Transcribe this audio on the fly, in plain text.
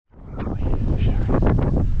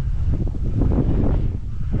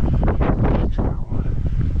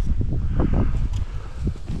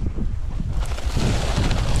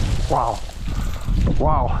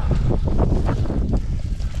Wow.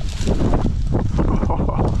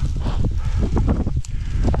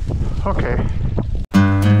 Okay.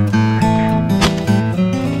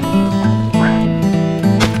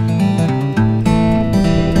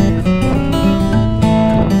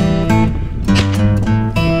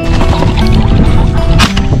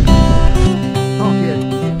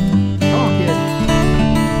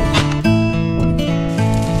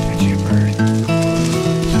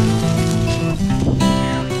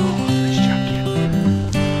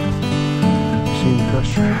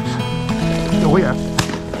 Oh yeah.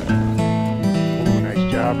 Oh,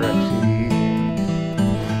 nice job, Rexxy.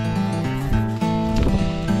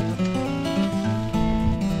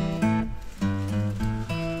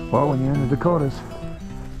 Well, when you're in the Dakotas,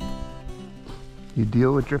 you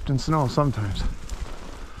deal with drifting snow sometimes.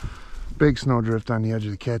 Big snow drift on the edge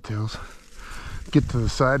of the cattails. Get to the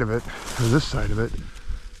side of it, or this side of it,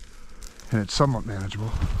 and it's somewhat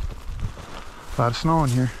manageable. A lot of snow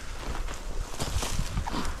in here.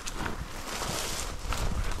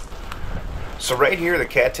 So right here, the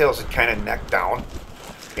cattails had kind of necked down,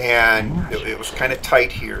 and it was kind of tight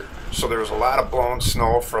here. So there was a lot of blown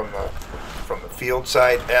snow from the field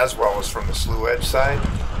side as well as from the slough edge side.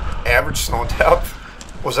 Average snow depth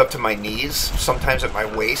was up to my knees, sometimes at my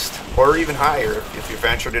waist, or even higher if you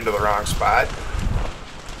ventured into the wrong spot.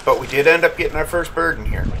 But we did end up getting our first bird in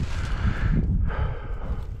here.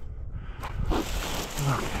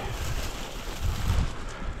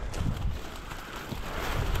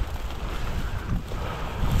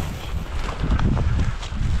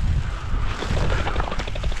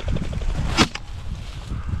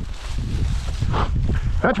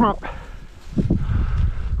 Catch him up.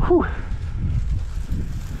 Whew.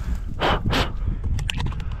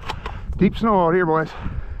 Deep snow out here, boys.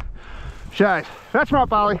 Shies. Fetch him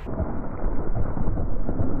up, Ollie.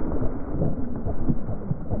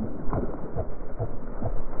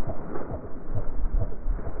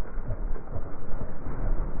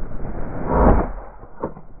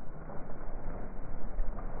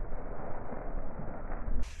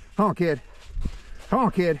 Come on, kid. Come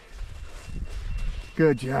on, kid.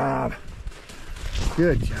 Good job.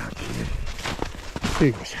 Good job, kid. There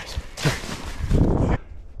you go, guys.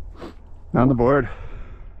 On the board.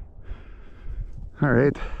 All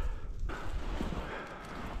right.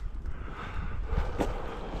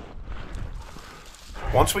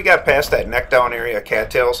 Once we got past that neck down area of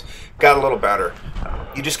cattails, got a little better.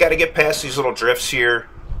 You just got to get past these little drifts here.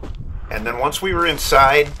 And then once we were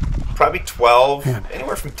inside, probably 12,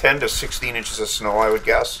 anywhere from 10 to 16 inches of snow, I would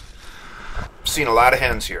guess. Seen a lot of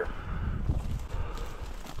hens here.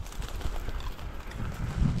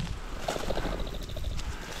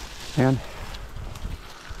 And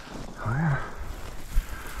oh yeah,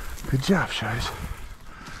 good job, Shies.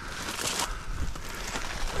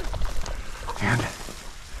 And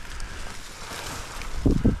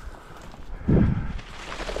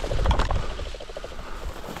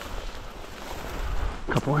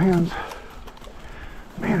couple of hands.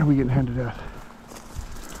 Man, are we getting hen to death?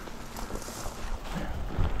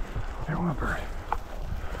 There went a bird.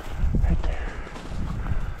 Right there.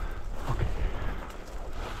 Okay.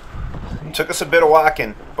 Took us a bit of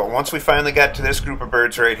walking, but once we finally got to this group of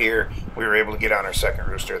birds right here, we were able to get on our second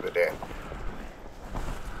rooster of the day.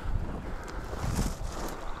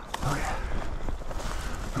 Oh yeah.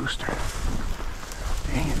 Rooster.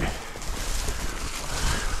 Dang it.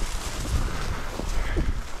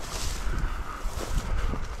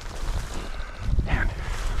 And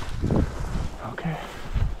okay.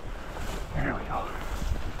 There we go.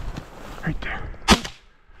 Right there.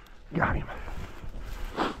 Got him.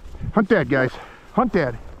 Hunt that, guys. Hunt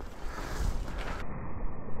that.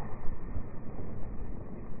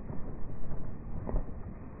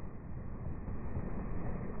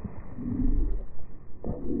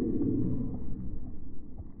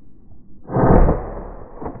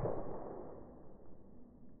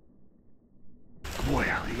 Boy,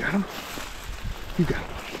 you got him? You got him.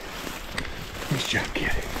 Nice job,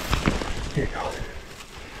 kid. Here you go.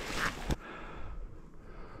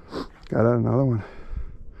 Got out another one.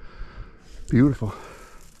 Beautiful.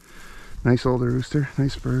 Nice older rooster.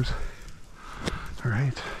 Nice spurs. All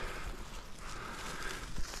right.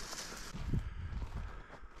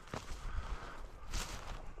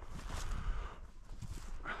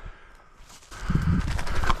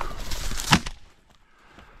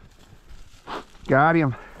 Got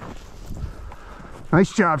him.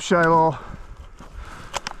 Nice job, Shilo.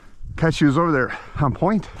 Catch, she was over there on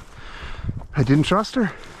point. I didn't trust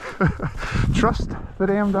her. Trust the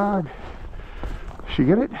damn dog. She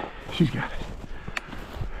get it? She's got it.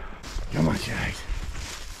 Come on, guys.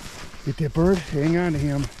 Get that bird. Hang on to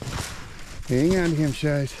him. Hang on to him,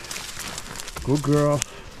 Shies. Good girl.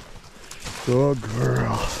 Good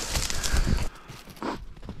girl.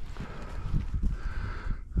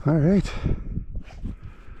 All right.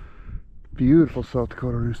 Beautiful South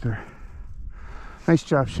Dakota rooster. Nice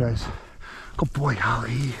job, Shies. Good boy,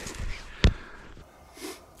 Holly.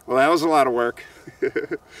 Well, that was a lot of work.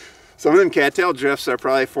 Some of them cattail drifts are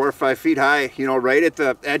probably 4 or 5 feet high, you know, right at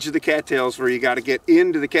the edge of the cattails where you got to get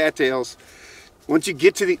into the cattails. Once you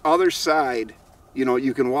get to the other side, you know,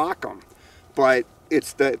 you can walk them. But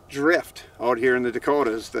it's that drift out here in the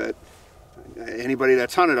Dakotas that anybody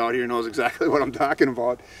that's hunted out here knows exactly what I'm talking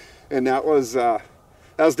about. And that was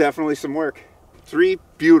definitely some work. 3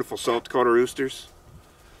 beautiful South Dakota roosters.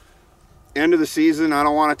 End of the season, I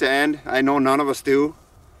don't want it to end. I know none of us do.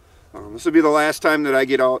 This will be the last time that I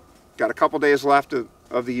get out. Got a couple days left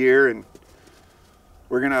of the year, and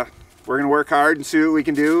we're gonna work hard and see what we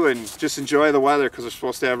can do, and just enjoy the weather, because we're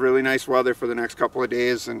supposed to have really nice weather for the next couple of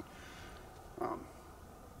days. And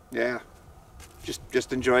yeah,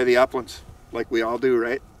 just enjoy the uplands like we all do,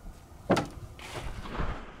 right?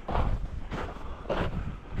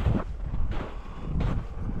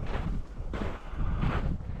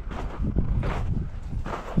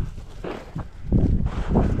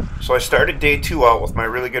 So I started day 2 out with my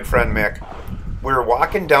really good friend Mick. We were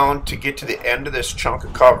walking down to get to the end of this chunk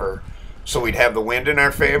of cover so we'd have the wind in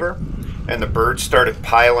our favor, and the birds started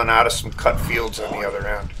piling out of some cut fields on the other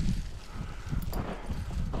end.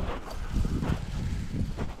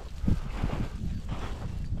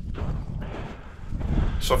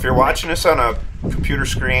 So if you're watching this on a computer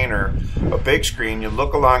screen or a big screen, you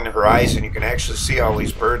look along the horizon, you can actually see all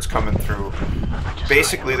these birds coming through.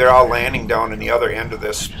 Basically, they're all landing down in the other end of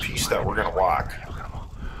this piece that we're going to walk. Look at them.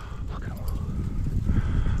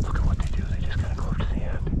 Look at what they do. They just gotta go up to the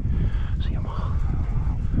end. See them all.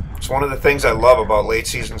 It's one of the things I love about late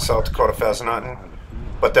season South Dakota pheasant hunting.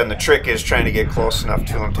 But then the trick is trying to get close enough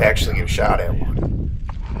to them to actually get a shot at one.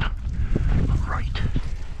 Right.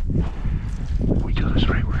 We do this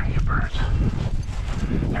right, we're gonna get birds.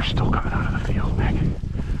 They're still coming out of the field, Mick.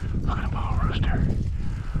 Look at them all, rooster.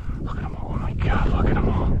 Look at them all. Oh my God, look at them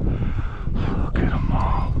all. Look at them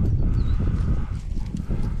all.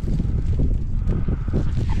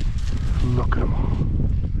 Look at them all.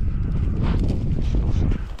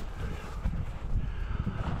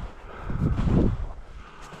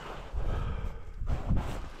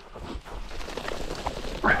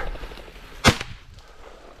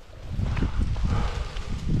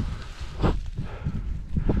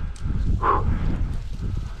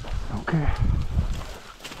 Okay.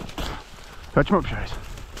 Touch them up, Shies.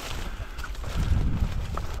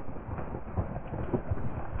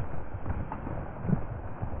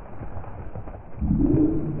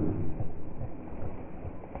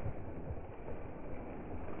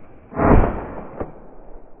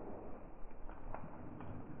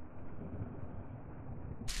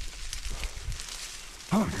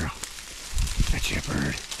 Oh, girl. That's your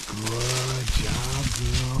bird. Good job,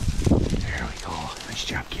 girl. There we go. Nice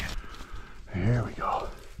job, kid. There we go.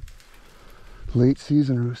 Late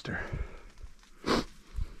season rooster.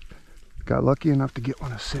 Got lucky enough to get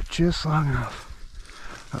one to sit just long enough.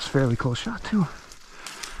 That was a fairly close shot too.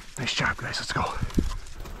 Nice job, guys. Let's go.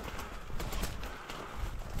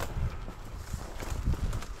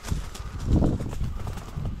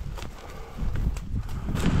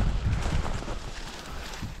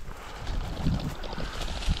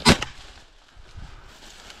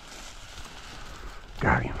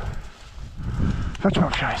 Got him. Touch him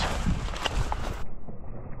up, Shies.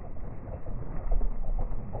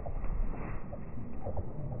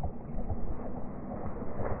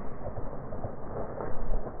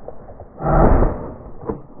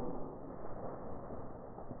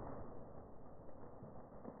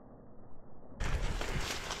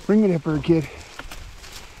 Bring me that bird, kid.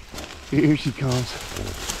 Here she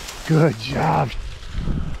comes. Good job.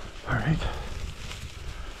 All right.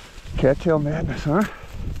 Cattail madness, huh?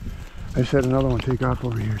 I just had another one take off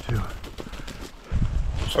over here too.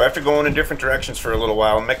 So after going in different directions for a little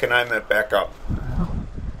while, Mick and I met back up.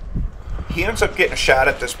 He ends up getting a shot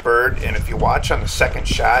at this bird, and if you watch on the second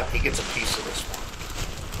shot, he gets a piece of this one.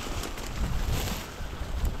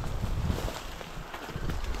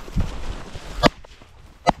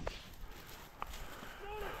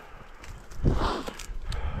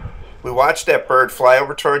 We watched that bird fly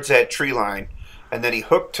over towards that tree line, and then he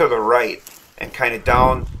hooked to the right and kind of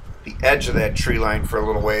down the edge of that tree line for a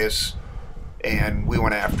little ways, and we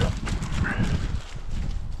went after him.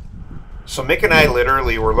 So Mick and I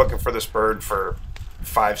literally were looking for this bird for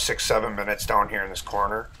 5, 6, 7 minutes down here in this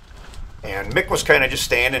corner. And Mick was kind of just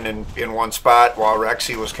standing in one spot while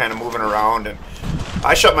Rexxy was kind of moving around, and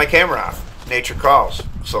I shut my camera off. Nature calls.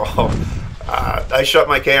 So I shut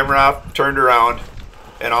my camera off, turned around,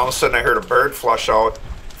 and all of a sudden I heard a bird flush out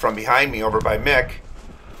from behind me over by Mick,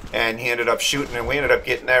 and he ended up shooting, and we ended up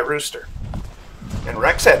getting that rooster. And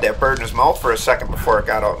Rex had that bird in his mouth for a second before it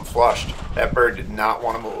got out and flushed. That bird did not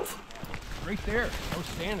want to move. Right there. I was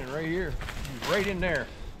standing right here. He was right in there.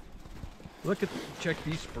 Look at, check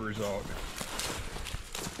these spurs out.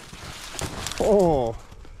 Oh,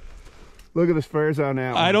 look at the spurs on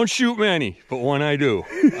that one. I don't shoot many, but when I do,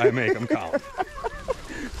 I make them count.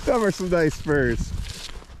 Them are some nice spurs.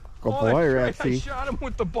 Good boy, Rexxy. I shot him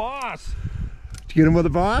with the boss. Did you get him with the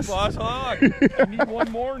boss? Boss hog. I need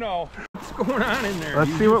one more now. What's going on in there?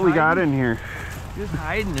 Let's see what we got in here. Just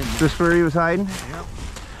hiding in there. Just where he was hiding? Yep.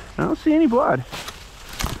 I don't see any blood.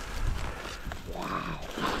 Wow.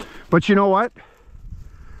 But you know what?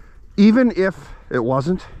 Even if it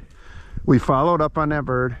wasn't, we followed up on that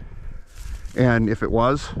bird, and if it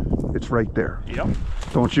was, it's right there. Yep.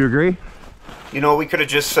 Don't you agree? You know, we could have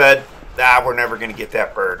just said, we're never going to get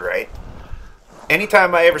that bird, right?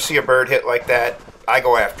 Anytime I ever see a bird hit like that, I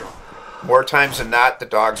go after him. More times than not, the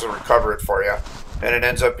dogs will recover it for you, and it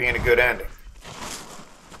ends up being a good ending.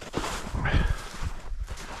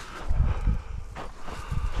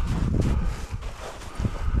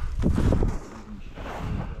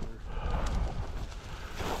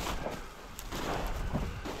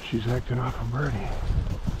 She's acting off on Birdie.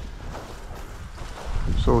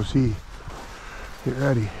 So is he. Get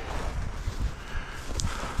ready.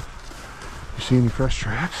 You see any fresh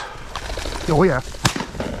tracks? Oh yeah.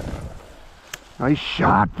 Nice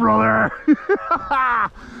shot, brother.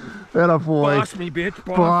 That a boy. Boss me, bitch.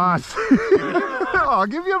 Boss. I'll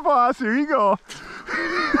give you a boss. Here you go.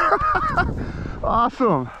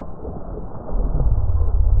 Awesome.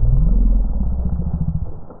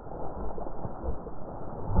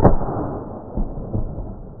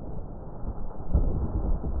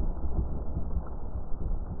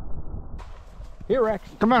 Here, Rex.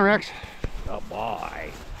 Come on, Rex. Oh,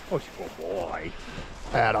 boy. Oh, good boy.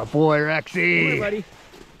 Atta boy, Rexxy. Come here, buddy.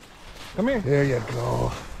 Come here. There you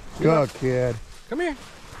go. Good kid. Come here.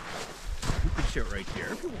 You can sit right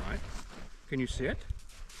there if you want. Can you sit?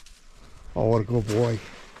 Oh, what a good boy.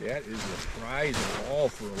 That is the prize of all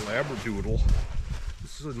for a Labradoodle.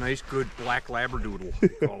 This is a nice, good black Labradoodle, we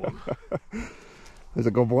call him. There's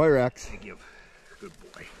a good boy, Rex. Thank you. Good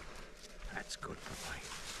boy. That's good boy.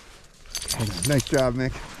 Nice job,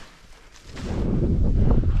 Mick.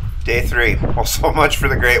 Day 3. Well, so much for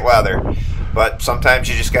the great weather. But sometimes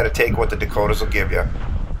you just got to take what the Dakotas will give you.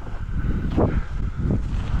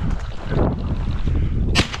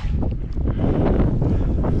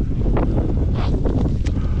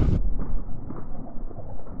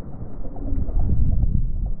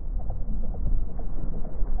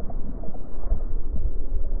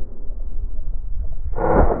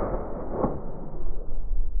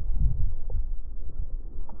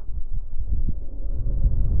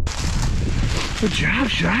 Good job,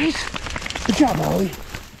 guys. Good job, Ollie.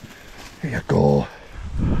 There you go.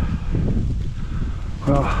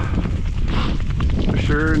 Well, for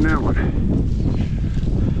sure in that one.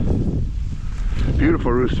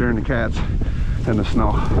 Beautiful rooster in the cats and the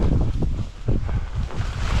snow.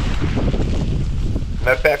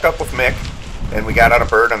 Met back up with Mick, and we got on a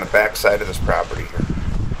bird on the back side of this property here.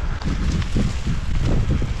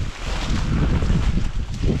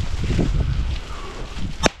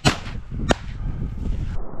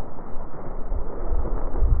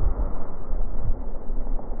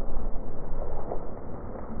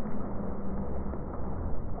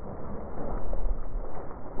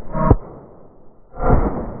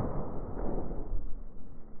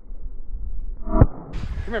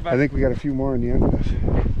 I think we got a few more in the end of this.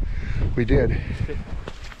 We did.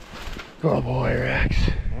 Good boy, Rex.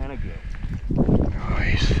 And again.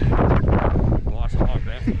 Nice. Lost a lot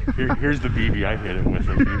back. Here's the BB I hit him with.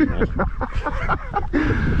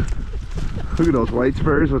 Look at those white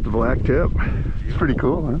spurs with the black tip. It's pretty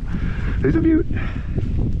cool, huh? There's a beaut.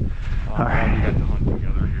 All right. We got to hunt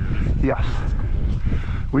together here. Yes.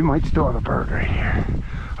 We might still have a bird right here.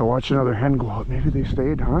 I watched another hen go out. Maybe they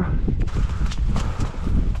stayed, huh?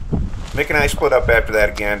 Mick and I split up after that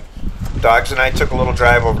again. Dogs and I took a little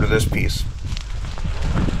drive over to this piece.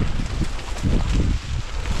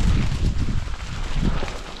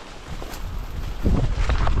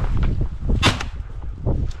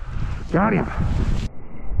 Got him.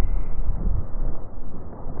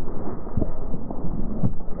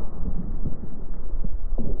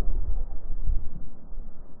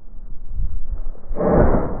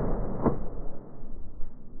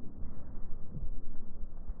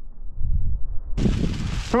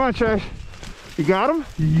 Come on, Chase. You got him?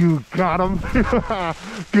 You got him.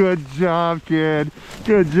 Good job, kid.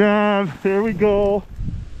 Good job. Here we go.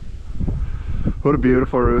 What a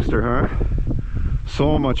beautiful rooster, huh?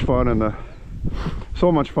 So much fun in the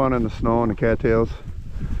snow and the cattails.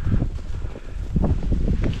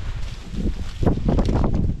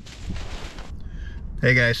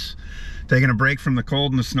 Hey guys, taking a break from the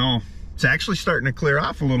cold and the snow. It's actually starting to clear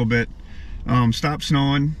off a little bit. Stopped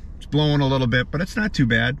snowing. It's blowing a little bit, but it's not too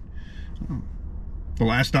bad. The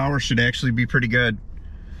last hour should actually be pretty good.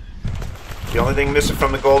 The only thing missing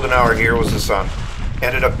from the golden hour here was the sun.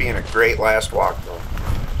 Ended up being a great last walk though.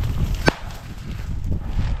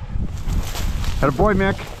 Attaboy,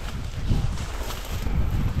 Mick.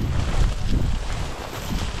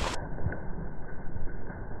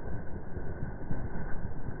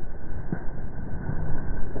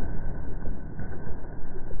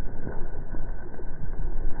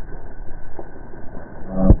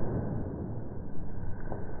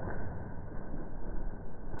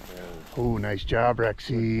 Oh, nice job,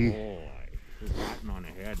 Rexxy. Boy, just batting on the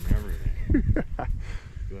head and everything.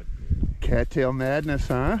 Good. Cattail madness,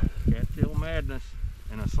 huh? Cattail madness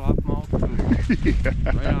and a soft mouth too. Yeah.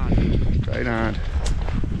 Right on. Right on.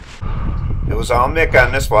 It was all Mick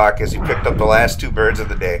on this walk as he picked up the last 2 birds of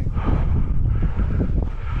the day.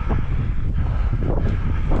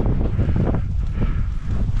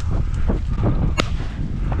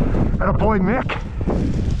 Attaboy, Mick.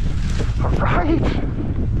 All right.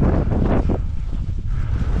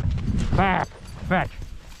 Back. Fetch.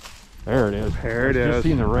 There it is. There it Just is.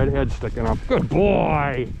 seen the red head sticking up. Good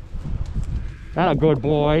boy. That a good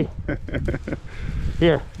boy.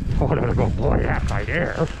 Here. Oh, that a good boy. That right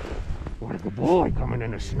there. What a good boy coming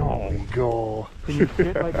in the snow. Go. Can you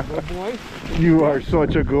sit like a good boy? You are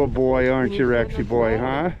such a good boy, aren't you, Rexxy boy,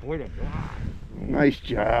 huh? Boy to God. Nice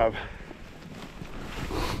job.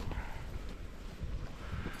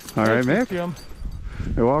 All right, Mick. Jim.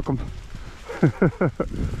 You're welcome.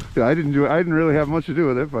 Yeah, I didn't really have much to do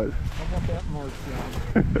with it, but How about that march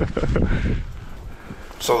down?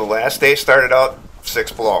 So the last day started out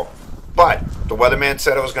 6 below. But the weatherman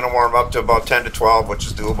said it was going to warm up to about 10 to 12, which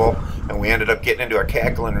is doable. And we ended up getting into a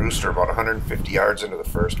cackling rooster about 150 yards into the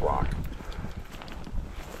first walk.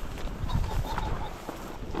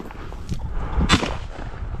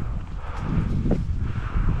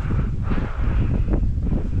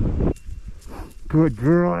 good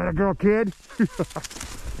girl, atta girl, kid.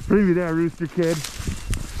 Bring me that rooster, kid.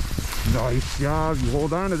 Nice job. You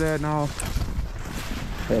hold on to that now.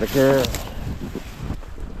 Atta girl.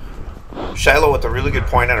 Shilo with a really good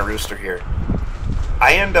point on a rooster here.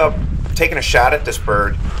 I end up taking a shot at this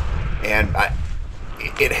bird, and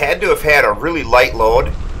it had to have had a really light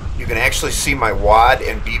load. You can actually see my wad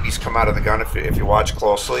and BBs come out of the gun if you watch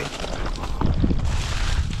closely.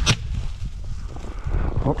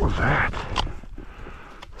 What was that?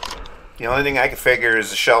 The only thing I could figure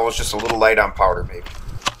is the shell was just a little light on powder, maybe.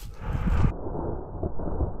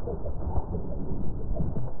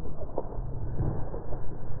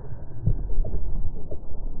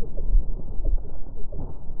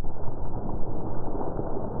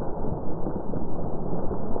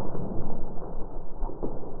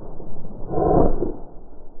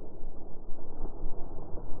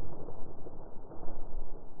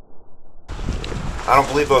 I don't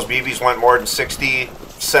believe those BBs went more than 60,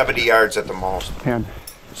 70 yards at the most. Hand.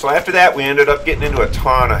 So after that, we ended up getting into a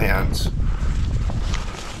ton of hens.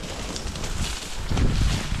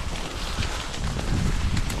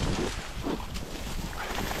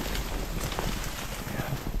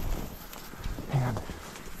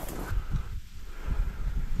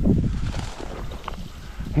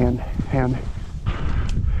 Hand.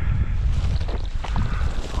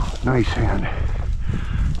 Nice hand.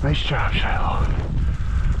 Nice job, Shilo.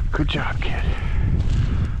 Good job, kid.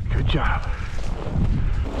 Good job.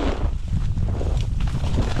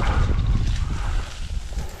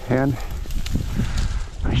 Hand.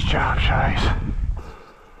 Nice job, Shies.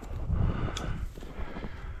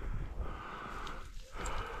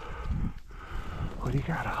 What do you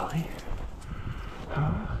got, Ollie?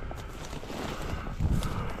 Huh?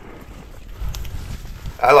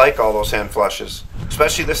 I like all those hen flushes,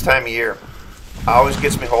 especially this time of year. Always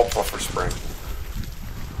gets me hopeful for spring.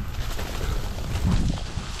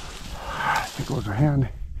 I think it was a hen.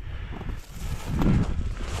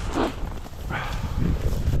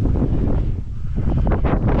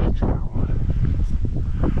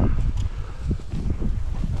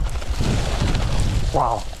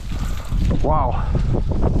 Wow. Wow.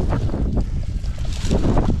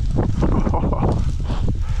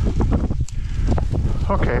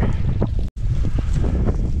 Okay.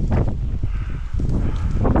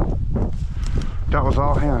 was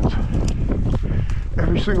all hens.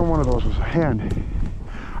 Every single one of those was a hen,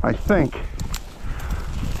 I think.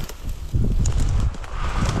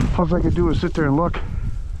 All I could do was sit there and look.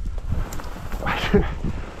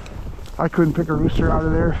 I couldn't pick a rooster out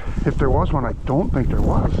of there. If there was one, I don't think there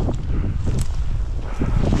was.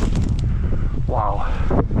 Wow.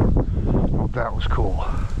 Well, that was cool.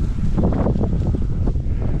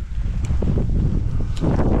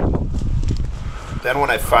 Then when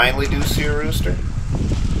I finally do see a rooster,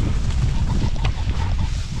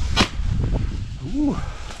 Ooh.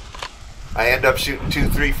 I end up shooting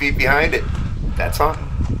 2-3 feet behind it. That's hunting.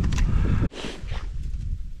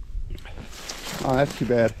 Oh, that's too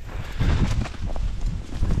bad.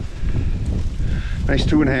 Nice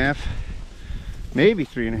 2.5, maybe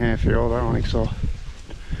 3.5-year-old. I don't think so.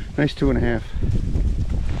 Nice 2.5.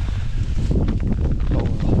 Oh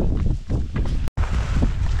well.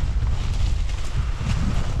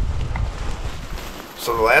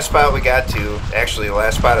 So the last spot we got to, actually the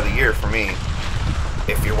last spot of the year for me,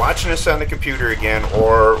 if you're watching this on the computer again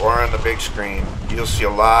or on the big screen, you'll see a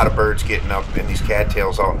lot of birds getting up in these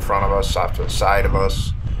cattails out in front of us, off to the side of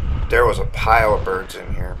us. There was a pile of birds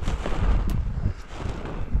in here.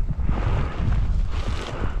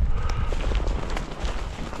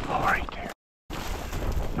 Oh, right there.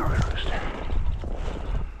 Another rooster.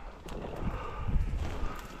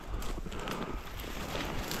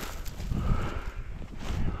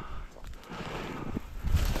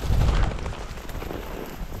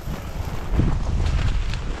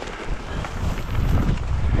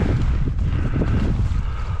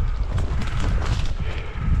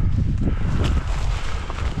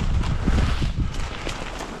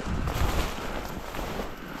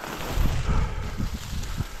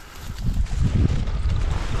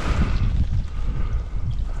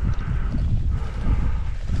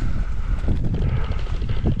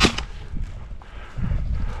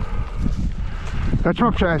 Touch him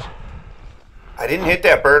up, Chaz. I didn't hit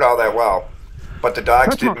that bird all that well, but the dogs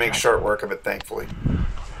Touch him did up, make Chaz. short work of it, thankfully.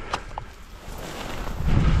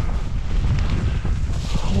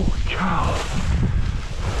 Holy cow.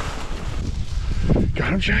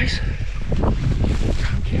 Got him, Chaz?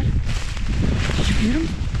 Got him, kid? Did you get him?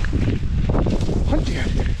 Hunt Dad.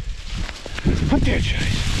 Hunt Dad,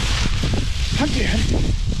 Chaz. Hunt Dad.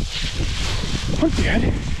 Hunt Dad.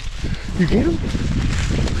 You get him?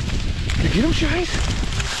 You get him, Shies?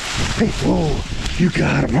 Hey, whoa, you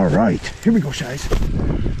got him. All right. Here we go, Shies.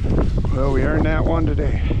 Well, we earned that one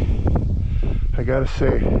today. I gotta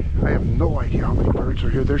say, I have no idea how many birds are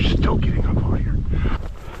here. They're still getting up out here.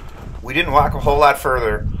 We didn't walk a whole lot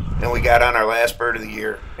further than we got on our last bird of the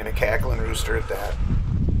year, and a cackling rooster at that.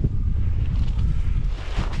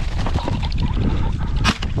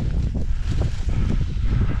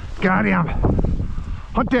 Got him.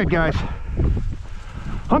 Hunt Dad, guys.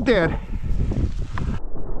 Hunt Dad.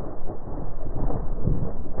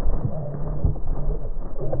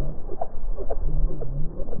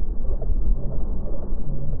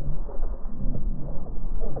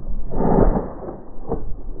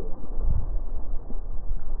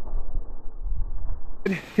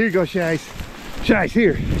 Here you go, Shies. Shies,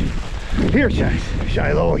 here. Here, Shies.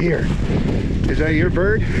 Shilo, here. Is that your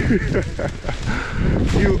bird?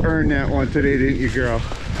 You earned that one today, didn't you, girl?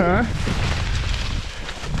 Huh?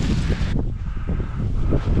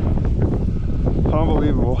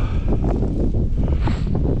 Unbelievable.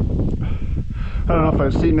 I don't know if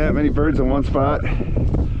I've seen that many birds in one spot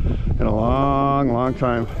in a long, long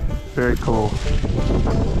time. Very cool.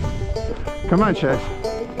 Come on, Chaz.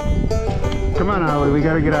 Come on, Ollie, we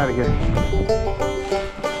gotta get out of here.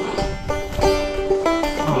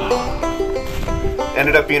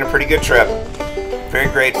 Ended up being a pretty good trip. Very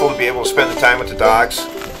grateful to be able to spend the time with the dogs,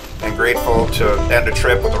 and grateful to end a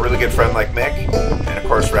trip with a really good friend like Mick, and of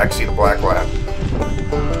course Rexxy the black lab.